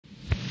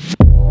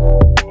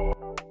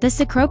The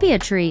Cecropia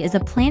tree is a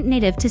plant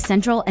native to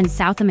Central and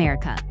South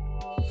America.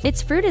 Its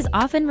fruit is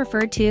often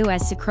referred to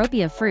as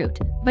Cecropia fruit,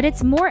 but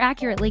it's more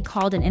accurately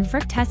called an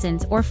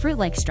infructescence or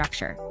fruit-like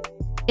structure.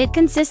 It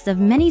consists of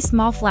many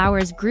small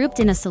flowers grouped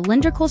in a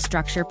cylindrical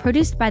structure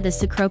produced by the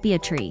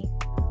Cecropia tree.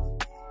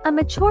 A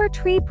mature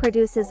tree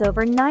produces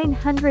over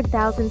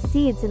 900,000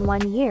 seeds in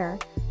 1 year,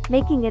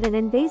 making it an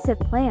invasive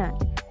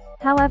plant.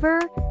 However,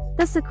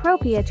 the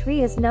Cecropia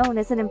tree is known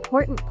as an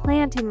important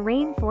plant in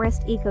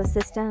rainforest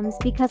ecosystems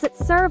because it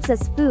serves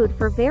as food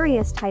for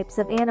various types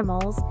of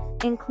animals,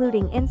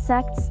 including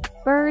insects,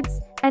 birds,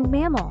 and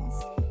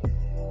mammals.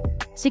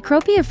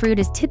 Cecropia fruit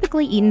is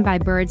typically eaten by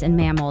birds and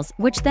mammals,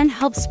 which then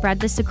helps spread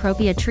the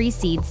Cecropia tree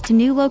seeds to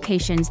new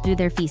locations through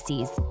their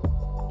feces.